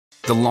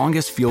The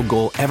longest field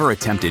goal ever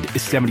attempted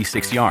is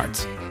 76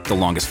 yards. The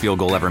longest field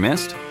goal ever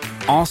missed?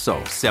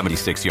 Also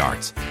 76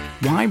 yards.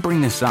 Why bring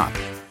this up?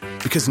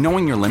 Because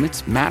knowing your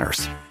limits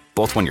matters,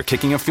 both when you're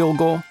kicking a field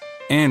goal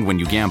and when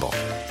you gamble.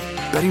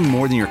 Betting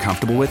more than you're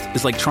comfortable with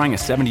is like trying a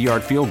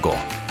 70-yard field goal.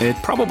 It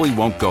probably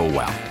won't go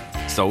well.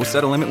 So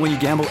set a limit when you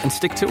gamble and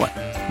stick to it.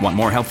 Want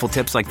more helpful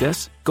tips like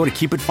this? Go to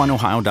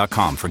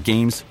keepitfunohio.com for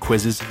games,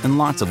 quizzes, and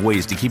lots of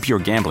ways to keep your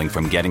gambling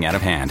from getting out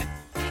of hand.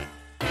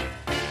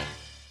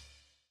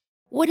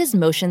 What does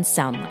motion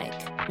sound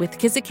like? With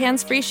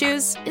Kizikans free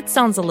shoes, it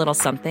sounds a little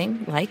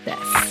something like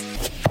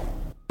this.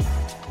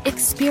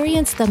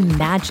 Experience the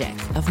magic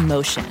of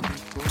motion.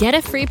 Get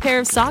a free pair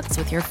of socks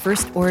with your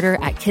first order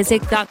at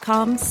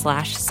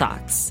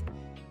kizik.com/socks.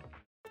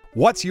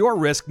 What's your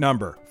risk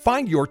number?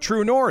 Find your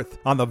true north.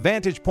 On the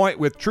Vantage Point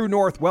with True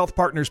North Wealth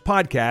Partners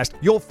podcast,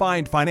 you'll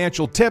find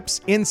financial tips,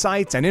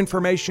 insights, and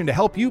information to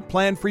help you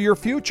plan for your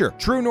future.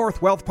 True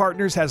North Wealth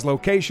Partners has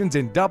locations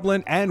in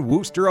Dublin and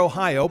Worcester,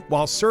 Ohio,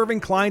 while serving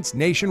clients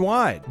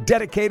nationwide.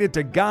 Dedicated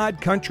to God,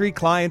 country,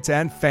 clients,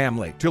 and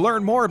family. To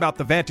learn more about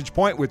the Vantage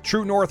Point with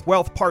True North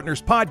Wealth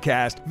Partners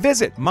podcast,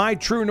 visit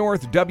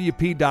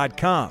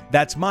mytruenorthwp.com.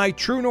 That's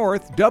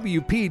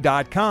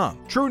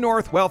mytruenorthwp.com. True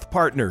North Wealth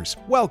Partners.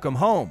 Welcome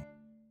home.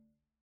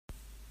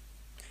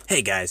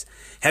 Hey guys,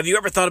 have you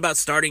ever thought about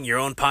starting your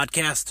own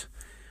podcast?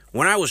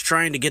 When I was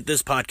trying to get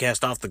this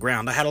podcast off the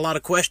ground, I had a lot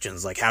of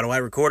questions, like how do I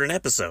record an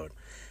episode?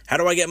 How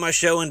do I get my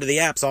show into the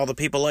apps all the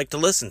people like to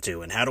listen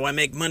to? And how do I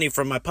make money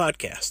from my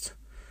podcast?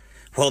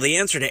 Well, the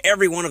answer to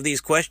every one of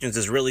these questions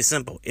is really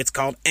simple. It's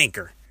called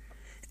Anchor.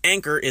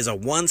 Anchor is a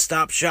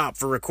one-stop shop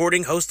for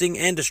recording, hosting,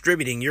 and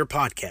distributing your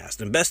podcast.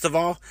 And best of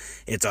all,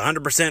 it's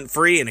 100%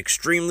 free and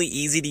extremely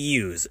easy to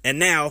use. And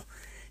now,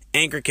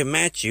 Anchor can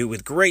match you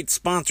with great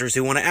sponsors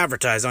who want to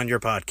advertise on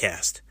your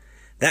podcast.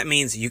 That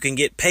means you can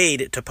get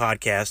paid to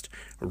podcast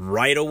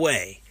right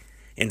away.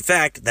 In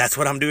fact, that's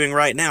what I'm doing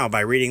right now by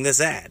reading this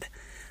ad.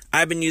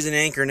 I've been using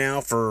Anchor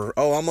now for,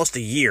 almost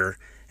a year,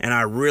 and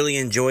I really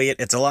enjoy it.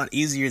 It's a lot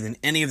easier than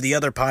any of the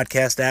other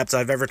podcast apps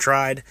I've ever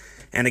tried.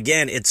 And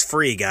again, it's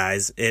free,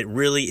 guys. It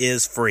really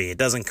is free. It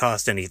doesn't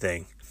cost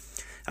anything.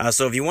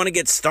 So if you want to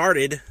get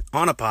started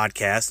on a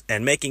podcast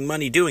and making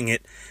money doing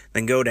it,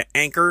 then go to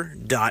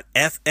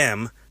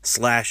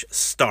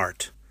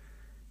anchor.fm/start.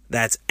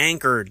 That's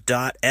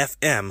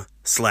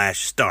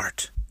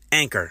anchor.fm/start.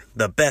 Anchor,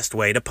 the best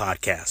way to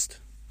podcast.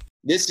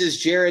 This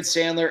is Jared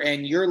Sandler,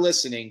 and you're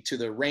listening to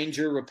the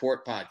Ranger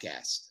Report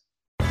podcast.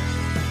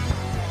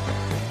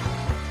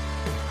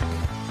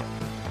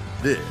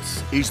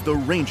 This is the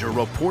Ranger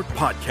Report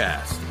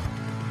podcast.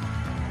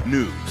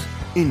 News,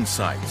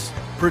 insights,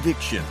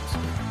 predictions,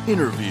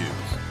 interviews,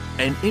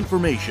 and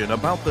information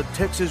about the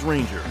Texas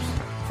Rangers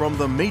from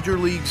the major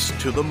leagues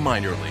to the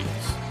minor leagues.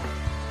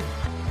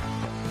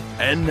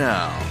 And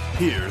now,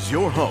 here's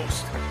your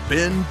host,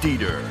 Ben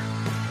Dieter.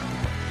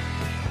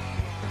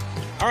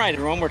 All right,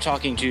 everyone, we're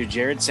talking to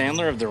Jared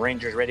Sandler of the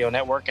Rangers Radio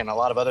Network and a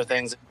lot of other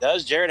things it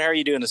does. Jared, how are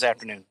you doing this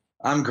afternoon?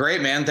 I'm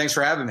great, man. Thanks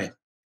for having me.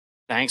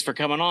 Thanks for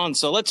coming on.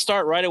 So let's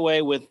start right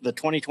away with the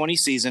 2020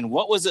 season.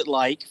 What was it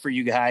like for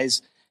you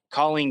guys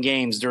calling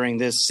games during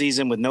this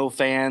season with no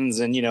fans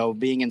and,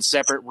 being in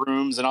separate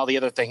rooms and all the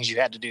other things you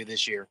had to do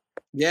this year?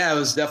 Yeah, it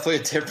was definitely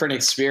a different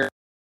experience.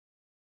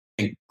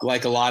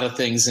 Like a lot of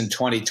things in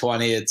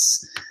 2020, it's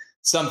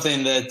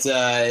something that,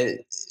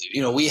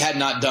 we had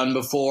not done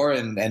before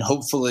and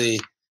hopefully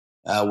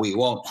we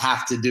won't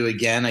have to do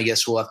again. I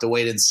guess we'll have to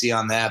wait and see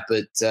on that.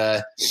 But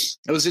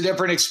it was a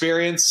different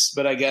experience.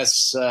 But I guess,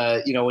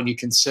 when you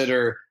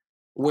consider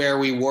where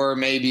we were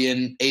maybe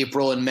in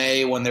April and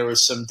May when there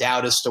was some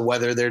doubt as to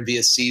whether there'd be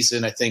a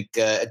season, I think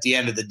at the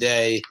end of the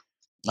day,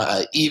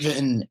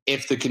 even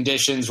if the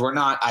conditions were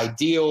not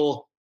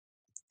ideal,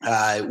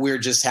 we're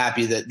just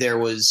happy that there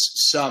was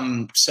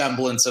some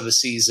semblance of a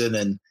season.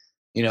 And,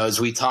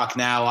 as we talk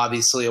now,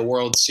 obviously a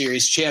World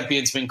Series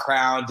champion's been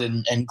crowned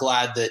and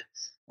glad that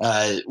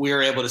we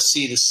were able to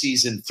see the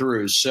season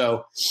through.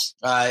 So,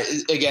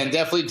 again,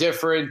 definitely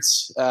different,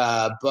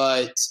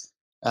 but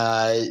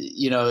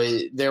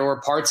there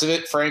were parts of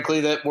it, frankly,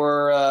 that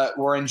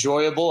were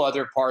enjoyable,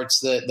 other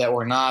parts that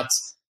were not.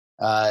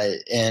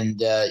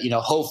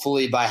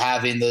 Hopefully by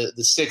having the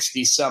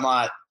 60 some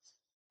odd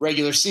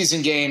regular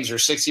season games or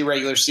 60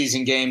 regular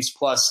season games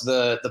plus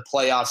the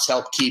playoffs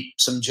help keep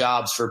some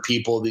jobs for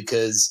people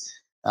because,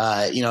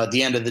 at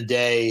the end of the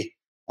day,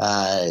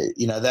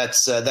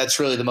 that's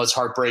really the most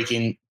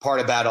heartbreaking part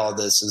about all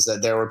this is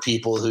that there were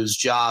people whose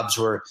jobs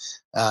were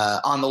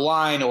on the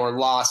line or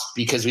lost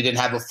because we didn't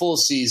have a full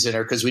season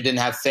or because we didn't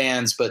have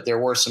fans. But there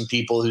were some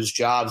people whose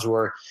jobs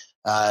were,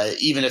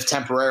 even if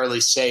temporarily,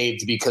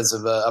 saved because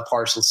of a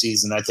partial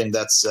season. I think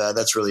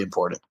that's really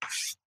important.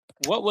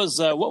 What was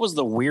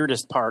the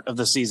weirdest part of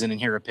the season in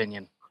your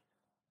opinion?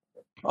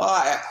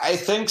 I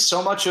think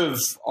so much of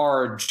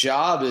our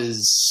job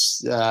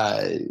is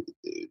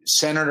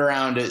centered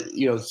around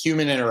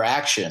human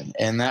interaction,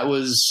 and that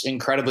was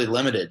incredibly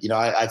limited.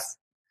 I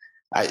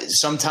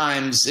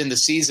sometimes in the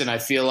season I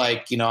feel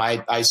like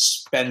I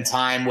spend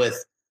time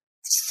with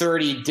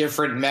 30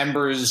 different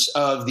members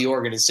of the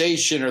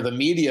organization or the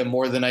media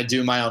more than I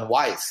do my own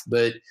wife.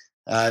 But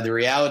the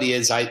reality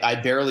is I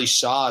barely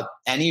saw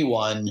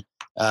anyone,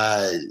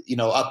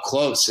 up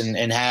close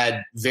and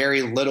had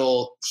very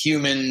little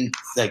human,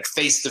 like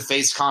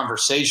face-to-face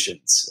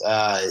conversations.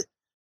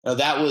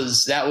 That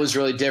was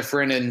really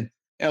different. And,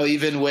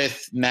 even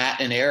with Matt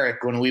and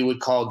Eric, when we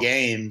would call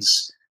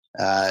games,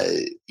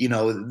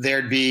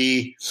 there'd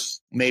be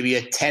maybe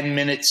a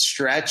 10-minute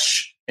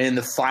stretch in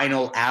the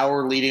final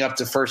hour leading up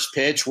to first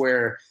pitch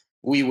where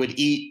we would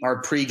eat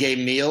our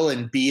pregame meal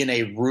and be in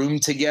a room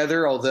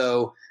together,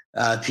 although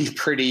be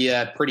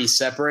pretty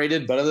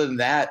separated. But other than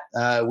that,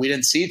 we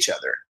didn't see each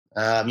other.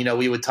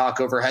 We would talk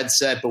over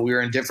headset, but we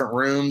were in different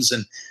rooms.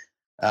 And,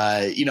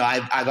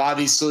 I've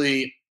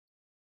obviously,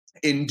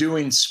 in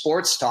doing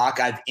sports talk,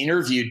 I've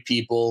interviewed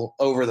people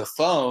over the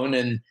phone,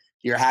 and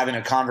you're having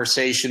a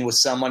conversation with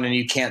someone and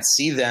you can't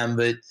see them.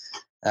 But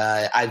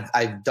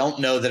I don't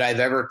know that I've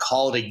ever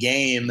called a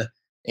game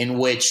in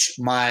which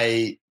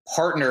my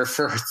partner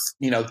for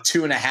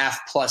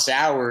 2.5+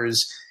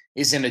 hours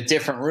is in a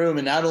different room,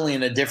 and not only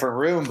in a different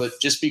room, but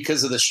just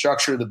because of the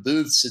structure of the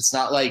booths, it's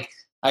not like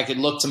I could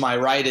look to my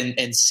right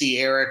and see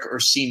Eric or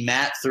see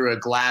Matt through a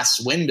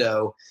glass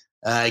window.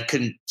 I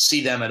couldn't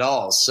see them at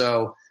all.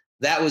 So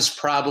that was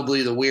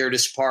probably the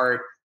weirdest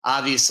part.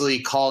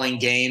 Obviously, calling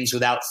games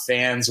without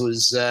fans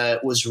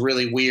was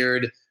really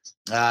weird.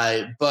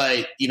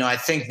 But I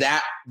think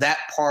that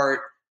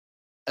part,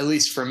 at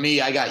least for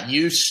me, I got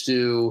used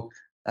to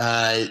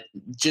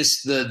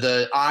just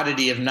the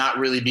oddity of not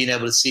really being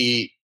able to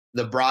see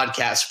the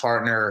broadcast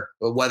partner,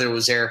 whether it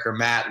was Eric or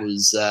Matt,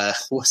 was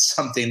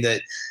something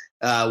that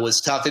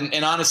was tough, and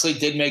honestly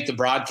did make the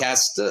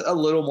broadcast a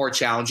little more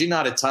challenging.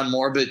 Not a ton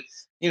more, but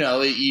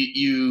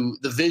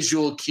the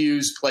visual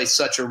cues play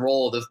such a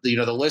role.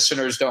 The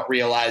listeners don't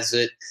realize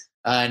it,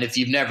 and if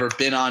you've never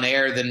been on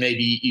air, then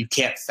maybe you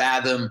can't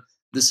fathom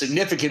the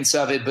significance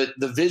of it. But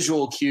the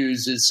visual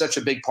cues is such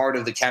a big part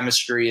of the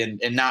chemistry, and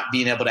not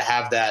being able to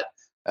have that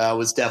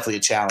was definitely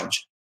a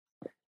challenge.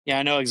 Yeah,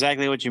 I know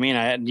exactly what you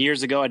mean.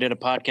 Years ago, I did a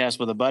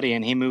podcast with a buddy,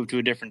 and he moved to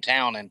a different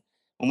town. And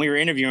when we were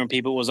interviewing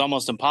people, it was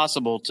almost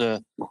impossible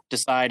to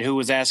decide who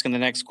was asking the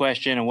next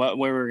question and where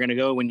we were going to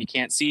go when you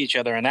can't see each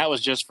other. And that was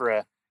just for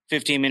a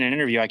 15-minute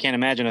interview. I can't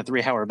imagine a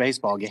 3-hour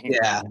baseball game.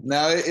 Yeah,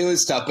 no, it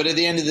was tough. But at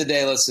the end of the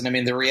day, listen, I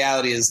mean, the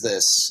reality is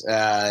this,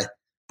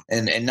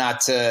 and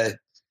not to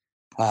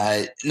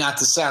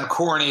sound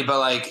corny, but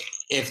like,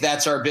 if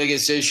that's our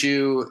biggest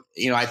issue,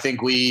 I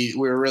think we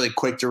were really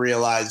quick to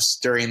realize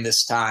during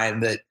this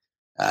time that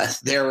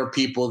there were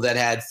people that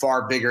had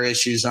far bigger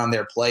issues on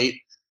their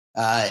plate.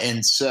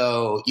 And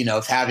so,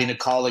 if having to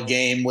call a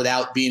game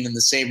without being in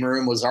the same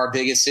room was our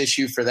biggest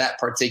issue for that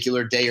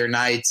particular day or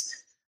night,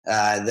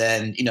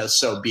 then,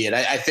 so be it.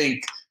 I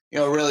think,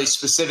 really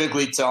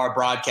specifically to our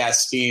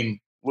broadcast team,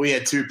 we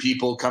had 2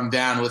 people come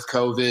down with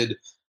COVID,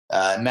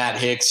 Matt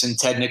Hicks and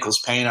Ted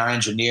Nichols-Payne, our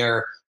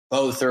engineer.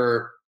 Both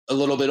are a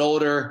little bit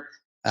older,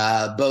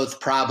 both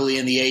probably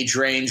in the age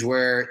range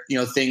where,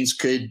 things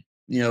could,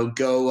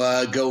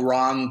 go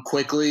wrong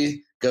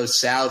quickly, go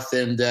south.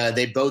 And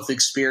they both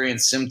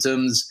experienced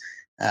symptoms.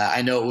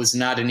 I know it was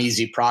not an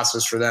easy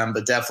process for them,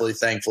 but definitely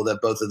thankful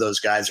that both of those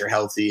guys are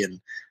healthy and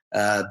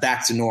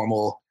back to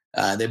normal.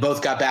 They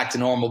both got back to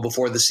normal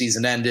before the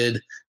season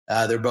ended.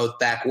 They're both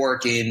back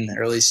working,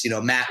 or at least,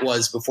 Matt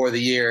was before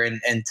the year,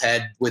 and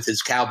Ted with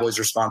his Cowboys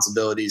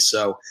responsibilities.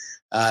 So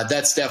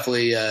that's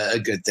definitely a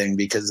good thing,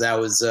 because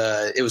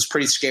it was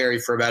pretty scary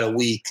for about a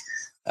week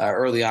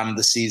early on in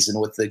the season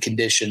with the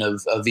condition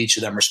of each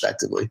of them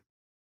respectively.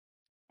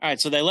 All right,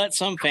 so they let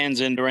some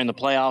fans in during the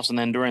playoffs and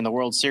then during the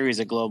World Series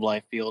at Globe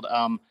Life Field.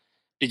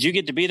 Did you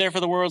get to be there for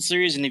the World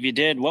Series? And if you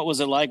did, what was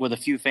it like with a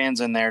few fans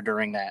in there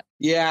during that?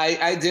 Yeah,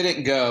 I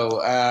didn't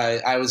go.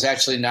 I was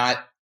actually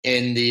not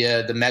in the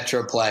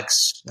Metroplex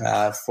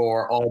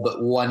for all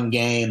but one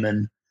game,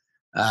 and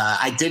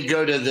I did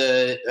go to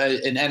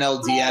an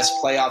NLDS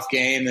playoff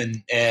game,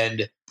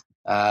 and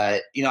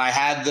I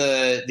had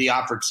the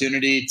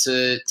opportunity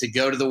to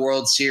go to the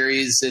World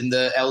Series in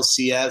the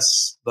LCS,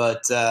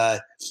 but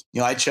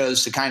I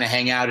chose to kind of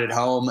hang out at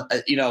home.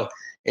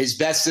 As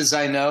best as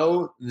I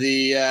know,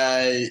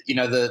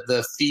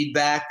 the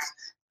feedback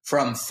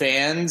from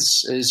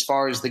fans as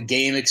far as the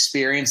game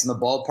experience in the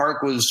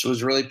ballpark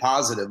was really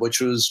positive, which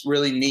was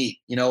really neat.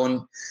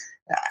 And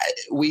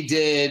we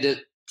did,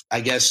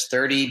 I guess,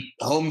 30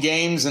 home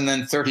games and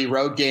then 30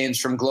 road games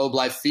from Globe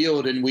Life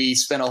Field, and we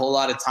spent a whole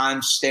lot of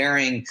time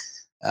staring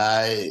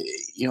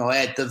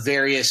at the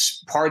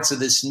various parts of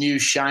this new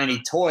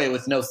shiny toy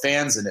with no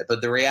fans in it.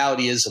 But the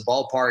reality is a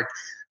ballpark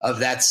of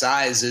that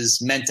size is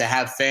meant to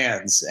have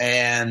fans,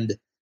 and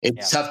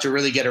it's tough to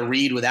really get a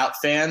read without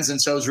fans. And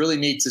so it was really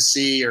neat to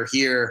see or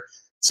hear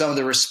some of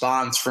the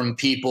response from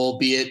people,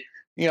 be it,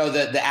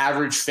 the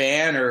average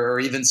fan or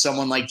even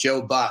someone like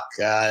Joe Buck,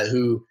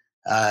 who,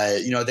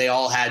 they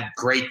all had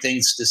great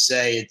things to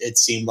say, it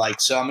seemed like.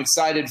 So I'm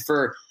excited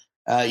for,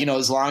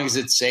 as long as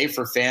it's safe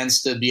for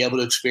fans to be able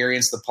to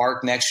experience the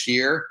park next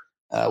year.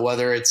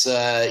 whether it's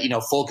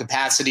full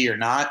capacity or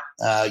not.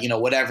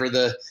 Whatever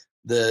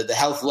the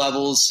health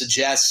levels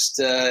suggest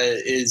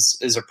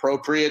is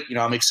appropriate.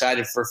 I'm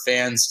excited for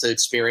fans to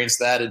experience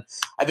that. And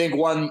I think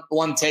one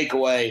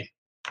takeaway,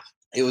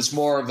 it was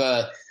more of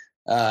a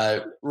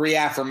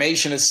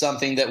reaffirmation of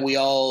something that we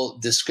all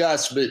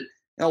discussed. But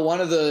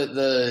one of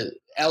the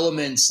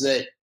elements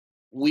that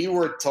we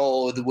were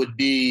told would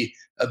be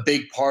a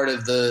big part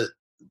of the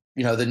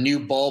new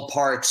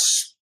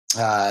ballpark's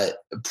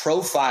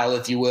profile,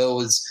 if you will,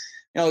 was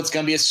it's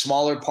going to be a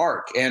smaller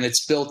park, and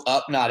it's built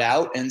up, not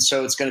out. And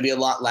so it's going to be a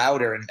lot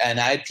louder. And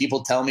I had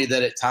people tell me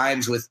that at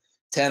times with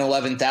 10,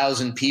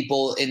 11,000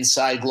 people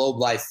inside Globe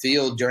Life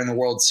Field during the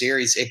World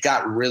Series, it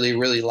got really,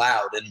 really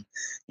loud. And,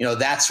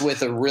 that's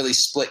with a really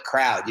split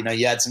crowd.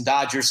 You had some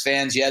Dodgers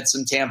fans, you had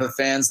some Tampa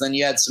fans, then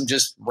you had some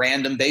just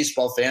random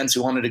baseball fans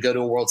who wanted to go to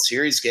a World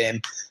Series game.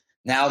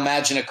 Now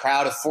imagine a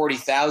crowd of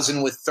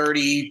 40,000 with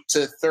 30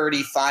 to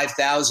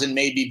 35,000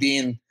 maybe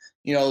being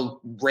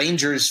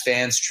Rangers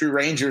fans, true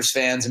Rangers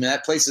fans. I mean,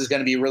 that place is going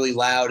to be really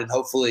loud, and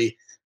hopefully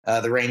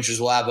the Rangers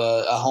will have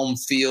a home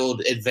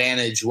field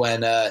advantage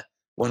when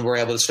we're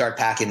able to start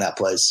packing that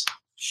place.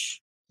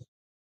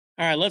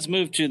 All right, let's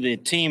move to the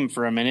team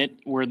for a minute.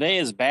 Were they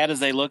as bad as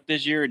they looked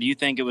this year, or do you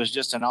think it was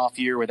just an off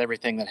year with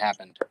everything that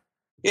happened?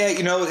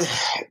 Yeah,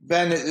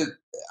 Ben,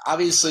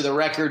 obviously the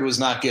record was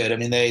not good. I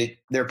mean,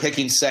 they're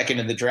picking second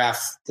in the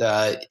draft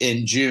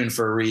in June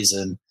for a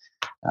reason.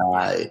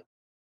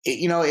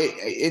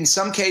 In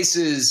some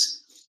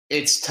cases,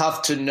 it's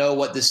tough to know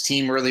what this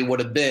team really would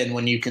have been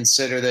when you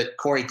consider that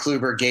Corey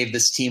Kluber gave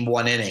this team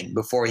one inning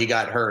before he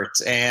got hurt.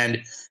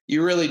 And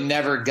you really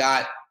never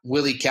got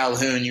Willie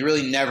Calhoun. You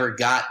really never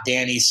got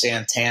Danny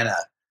Santana,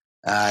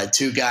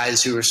 two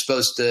guys who were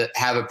supposed to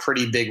have a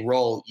pretty big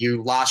role.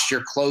 You lost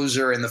your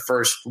closer in the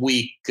first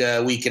week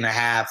and a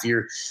half.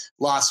 You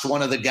lost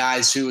one of the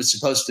guys who was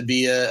supposed to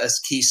be a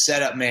key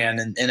setup man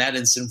in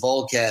Edinson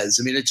Volquez.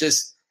 I mean,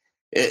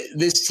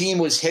 this team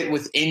was hit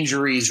with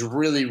injuries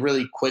really,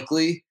 really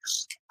quickly.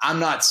 I'm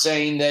not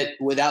saying that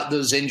without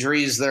those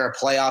injuries, they're a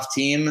playoff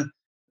team.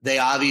 They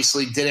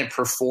obviously didn't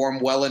perform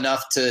well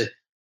enough to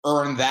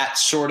earn that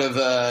sort of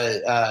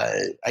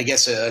a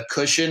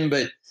cushion.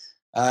 But,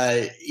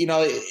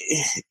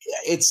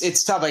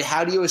 it's tough. Like,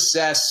 how do you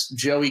assess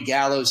Joey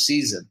Gallo's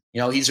season?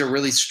 He's a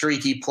really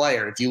streaky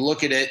player. If you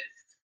look at it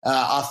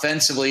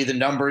offensively, the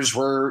numbers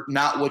were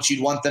not what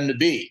you'd want them to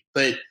be.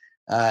 But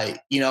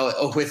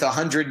with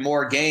 100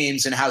 more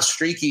games and how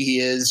streaky he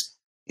is,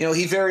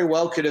 he very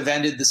well could have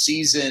ended the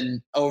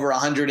season over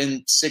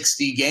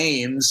 160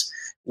 games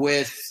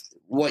with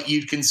what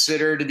you'd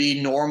consider to be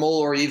normal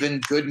or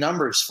even good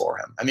numbers for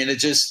him. I mean,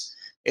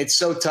 it's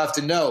so tough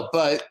to know.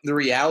 But the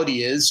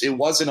reality is it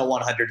wasn't a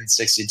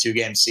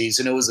 162-game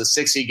season. It was a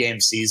 60-game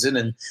season.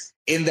 And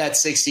in that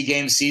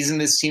 60-game season,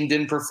 this team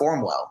didn't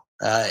perform well.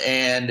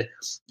 At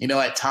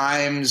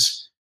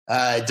times –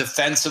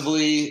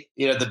 defensively,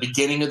 the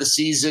beginning of the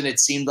season, it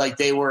seemed like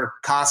they were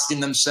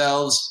costing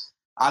themselves.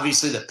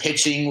 Obviously, the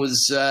pitching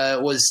was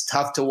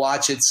tough to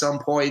watch at some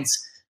points.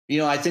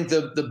 I think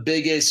the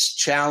biggest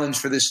challenge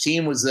for this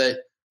team was that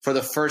for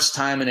the first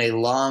time in a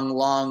long,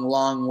 long,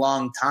 long,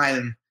 long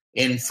time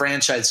in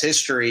franchise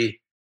history,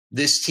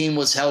 this team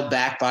was held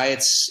back by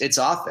its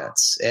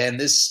offense. And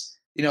this,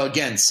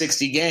 again,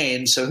 60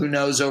 games, so who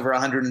knows over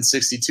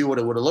 162 what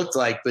it would have looked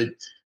like. But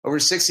over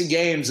 60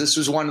 games, this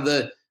was one of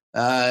the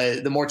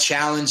more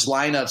challenged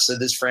lineups that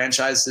this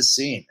franchise has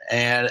seen.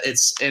 And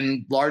it's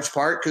in large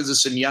part because of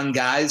some young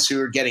guys who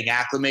are getting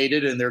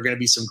acclimated, and there are going to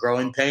be some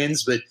growing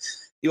pains. But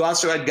you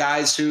also had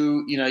guys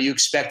who, you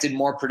expected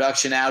more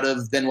production out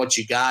of than what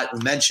you got.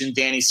 We mentioned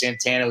Danny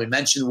Santana. We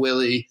mentioned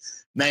Willie,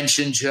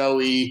 mentioned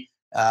Joey,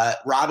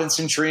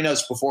 Robinson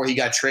Chirinos before he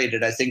got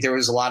traded. I think there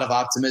was a lot of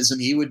optimism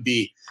he would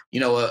be,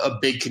 a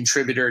big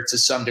contributor to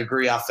some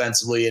degree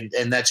offensively,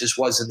 and that just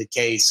wasn't the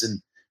case.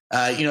 And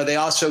they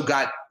also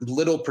got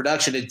little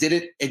production. It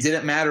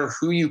didn't matter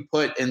who you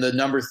put in the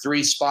number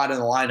 3 spot in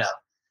the lineup.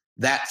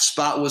 That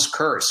spot was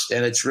cursed,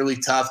 and it's really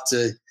tough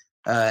to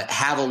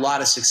have a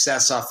lot of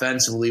success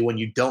offensively when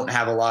you don't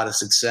have a lot of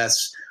success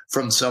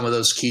from some of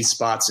those key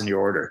spots in your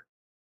order.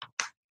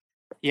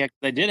 Yeah,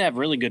 they did have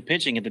really good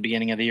pitching at the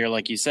beginning of the year,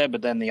 like you said,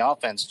 but then the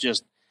offense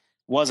just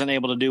wasn't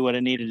able to do what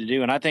it needed to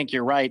do. And I think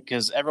you're right,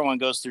 because everyone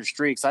goes through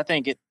streaks. I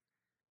think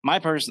I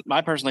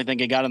personally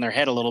think it got in their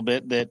head a little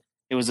bit that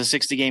it was a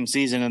 60-game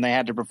season and they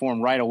had to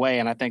perform right away.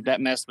 And I think that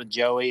messed with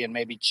Joey and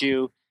maybe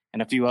Chew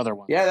and a few other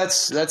ones. Yeah,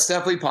 that's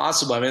definitely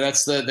possible. I mean,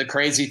 that's the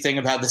crazy thing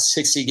about the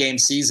 60-game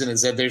season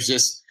is that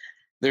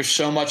there's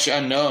so much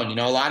unknown.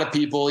 A lot of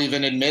people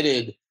even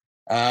admitted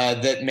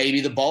that maybe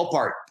the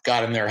ballpark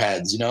got in their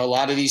heads. A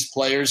lot of these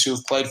players who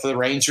have played for the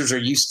Rangers are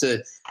used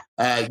to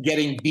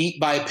getting beat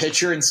by a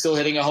pitcher and still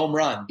hitting a home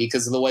run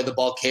because of the way the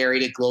ball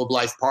carried at Globe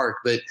Life Park.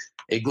 But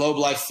at Globe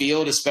Life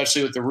Field,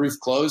 especially with the roof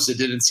closed, it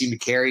didn't seem to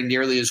carry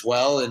nearly as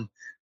well. And,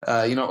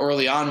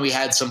 early on we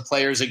had some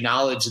players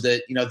acknowledge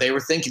that, they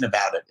were thinking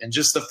about it. And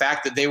just the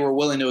fact that they were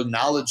willing to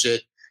acknowledge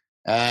it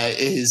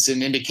is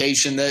an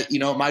indication that,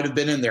 it might have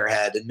been in their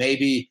head. And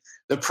maybe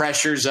the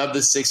pressures of the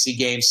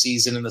 60-game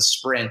season and the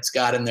sprint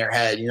got in their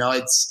head.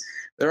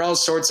 There are all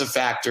sorts of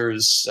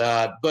factors.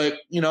 But,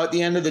 at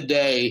the end of the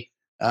day,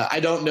 I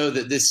don't know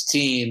that this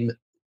team,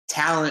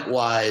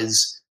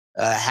 talent-wise,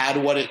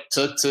 had what it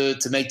took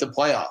to make the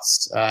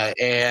playoffs.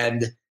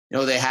 And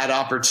they had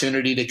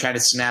opportunity to kind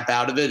of snap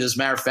out of it. As a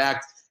matter of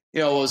fact,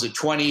 what was it,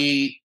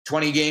 20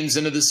 games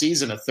into the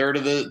season, a third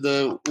of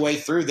the way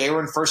through, they were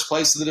in first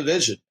place of the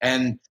division.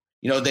 And,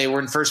 they were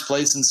in first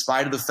place in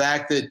spite of the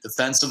fact that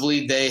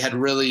defensively they had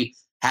really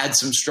had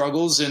some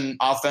struggles, and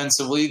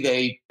offensively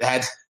they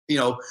had,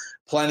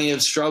 plenty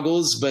of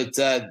struggles. But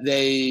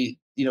they,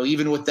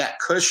 even with that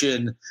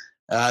cushion,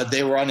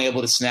 they were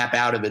unable to snap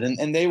out of it.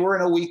 And they were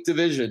in a weak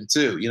division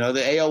too.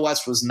 The AL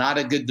West was not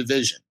a good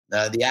division.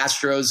 The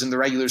Astros in the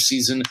regular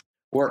season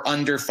were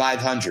under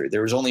 500.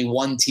 There was only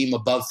one team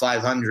above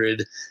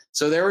 500.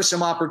 So there were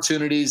some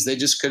opportunities. They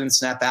just couldn't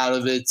snap out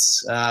of it.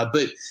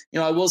 But,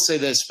 I will say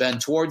this, Ben,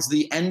 towards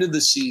the end of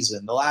the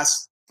season, the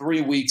last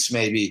 3 weeks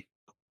maybe,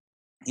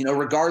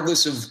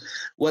 regardless of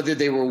whether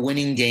they were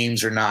winning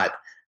games or not,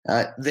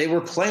 they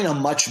were playing a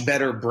much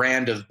better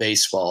brand of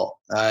baseball.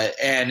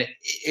 And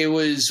it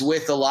was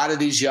with a lot of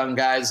these young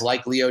guys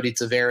like Leody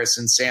Taveras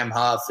and Sam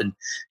Huff and,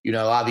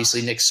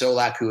 obviously Nick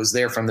Solak, who was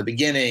there from the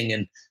beginning.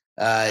 And,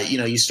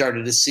 you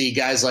started to see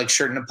guys like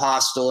Sherten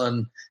Apostle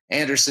and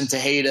Anderson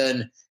Tejeda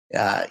and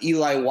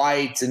Eli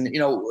White. And,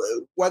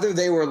 whether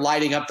they were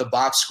lighting up the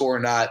box score or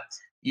not,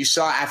 you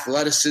saw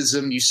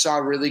athleticism, you saw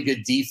really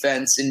good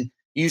defense, and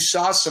you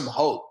saw some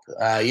hope.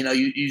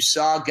 You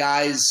saw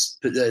guys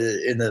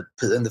in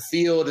the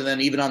field and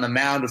then even on the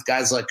mound with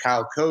guys like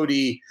Kyle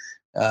Cody,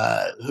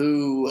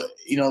 who,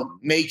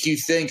 make you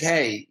think,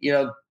 hey,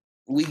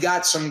 we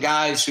got some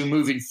guys who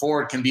moving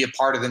forward can be a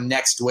part of the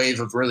next wave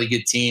of really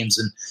good teams.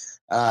 And,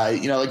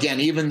 again,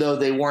 even though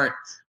they weren't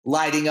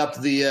lighting up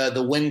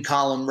the win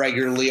column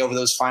regularly over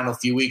those final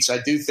few weeks, I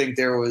do think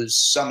there was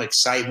some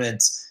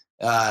excitement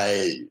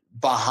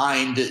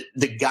behind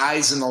the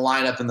guys in the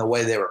lineup and the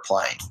way they were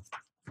playing.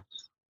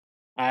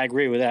 I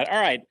agree with that. All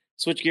right,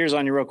 switch gears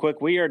on you real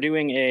quick. We are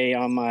doing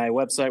on my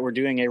website, we're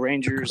doing a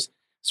Rangers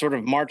sort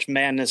of March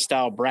Madness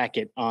style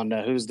bracket on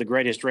who's the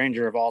greatest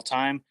Ranger of all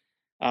time.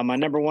 My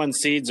number one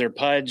seeds are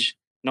Pudge,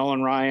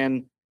 Nolan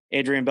Ryan,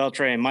 Adrian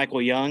Beltre, and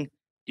Michael Young.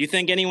 Do you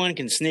think anyone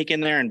can sneak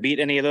in there and beat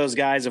any of those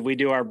guys if we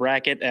do our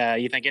bracket?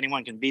 You think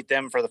anyone can beat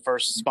them for the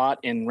first spot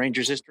in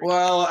Rangers history?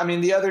 Well, I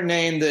mean, the other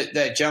name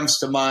that jumps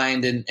to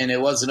mind, and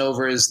it wasn't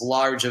over as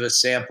large of a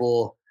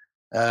sample,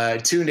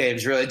 two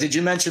names really. Did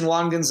you mention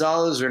Juan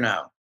Gonzalez or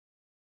no?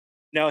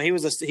 No, he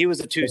was a 2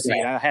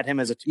 seed. I had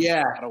him as a 2 seed.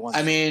 Yeah,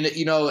 I mean,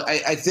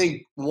 I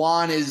think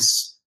Juan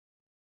is.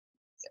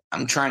 I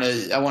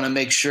want to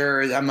make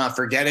sure I'm not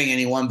forgetting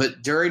anyone,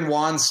 but during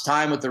Juan's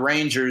time with the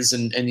Rangers,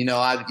 and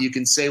you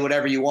can say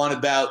whatever you want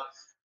about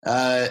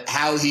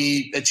how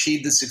he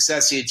achieved the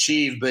success he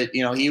achieved, but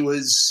he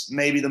was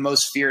maybe the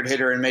most feared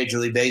hitter in Major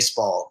League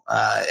Baseball,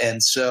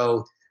 and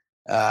so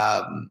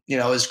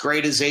as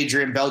great as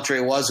Adrian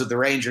Beltre was with the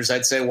Rangers,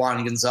 I'd say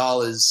Juan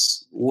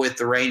Gonzalez with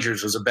the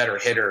Rangers was a better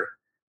hitter,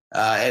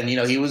 and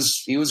he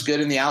was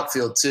good in the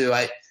outfield too.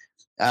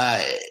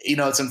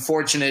 It's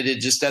unfortunate. It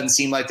just doesn't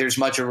seem like there's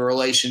much of a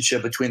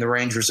relationship between the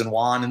Rangers and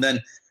Juan. And then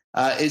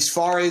as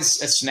far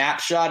as a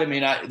snapshot, I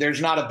mean,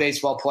 there's not a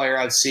baseball player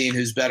I've seen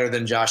who's better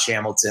than Josh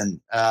Hamilton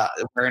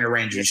wearing a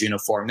Rangers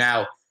uniform.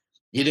 Now,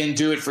 he didn't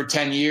do it for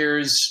 10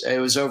 years. It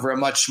was over a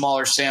much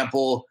smaller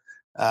sample.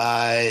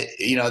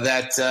 Maybe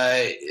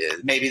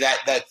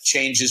that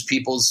changes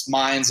people's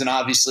minds, and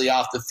obviously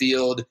off the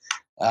field.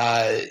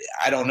 I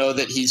don't know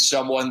that he's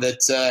someone that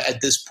at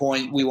this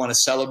point we want to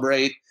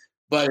celebrate.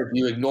 But if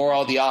you ignore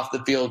all the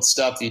off-the-field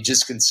stuff, you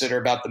just consider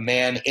about the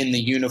man in the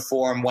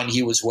uniform when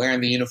he was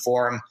wearing the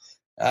uniform.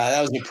 That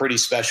was a pretty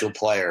special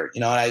player.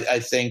 I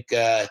think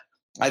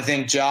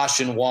Josh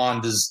and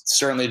Juan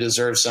certainly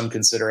deserve some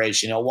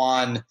consideration.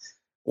 Juan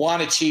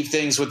achieved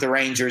things with the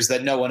Rangers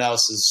that no one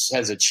else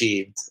has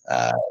achieved.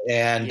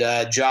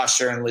 Josh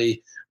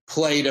certainly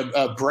played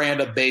a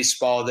brand of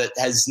baseball that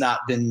has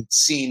not been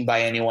seen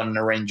by anyone in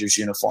a Rangers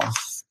uniform.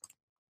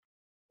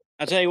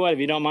 I'll tell you what, if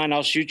you don't mind,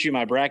 I'll shoot you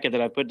my bracket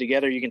that I put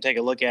together. You can take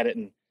a look at it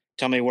and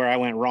tell me where I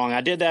went wrong.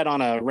 I did that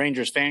on a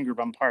Rangers fan group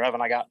I'm part of,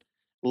 and I got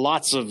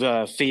lots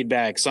of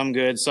feedback, some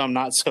good, some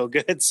not so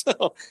good.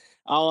 So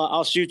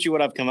I'll shoot you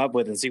what I've come up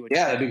with and see what you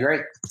think. That'd be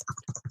great.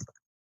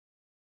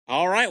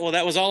 All right. Well,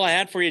 that was all I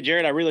had for you,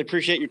 Jared. I really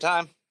appreciate your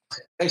time.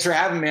 Thanks for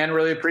having me, man.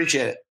 Really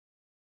appreciate it.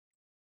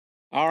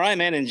 All right,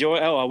 man.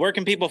 Enjoy. Where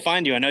can people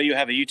find you? I know you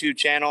have a YouTube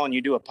channel and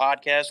you do a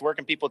podcast. Where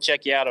can people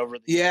check you out over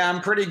there? Yeah,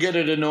 I'm pretty good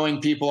at annoying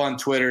people on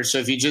Twitter. So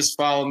if you just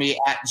follow me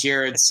at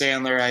Jared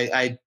Sandler,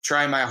 I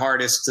try my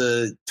hardest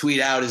to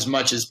tweet out as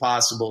much as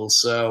possible.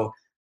 So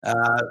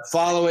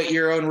follow at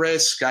your own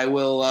risk. I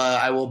will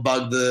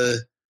bug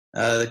the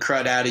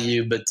crud out of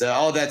you. But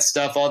all that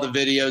stuff, all the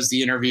videos,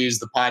 the interviews,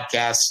 the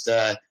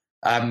podcast,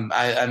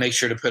 I make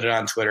sure to put it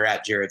on Twitter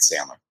at Jared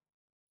Sandler.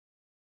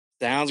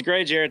 Sounds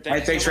great, Jared.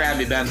 Thanks for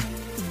having me, Ben.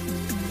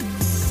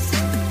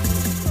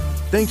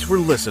 Thanks for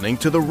listening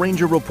to the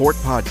Ranger Report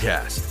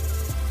podcast.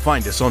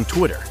 Find us on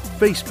Twitter,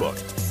 Facebook,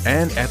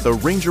 and at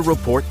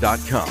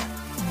therangerreport.com.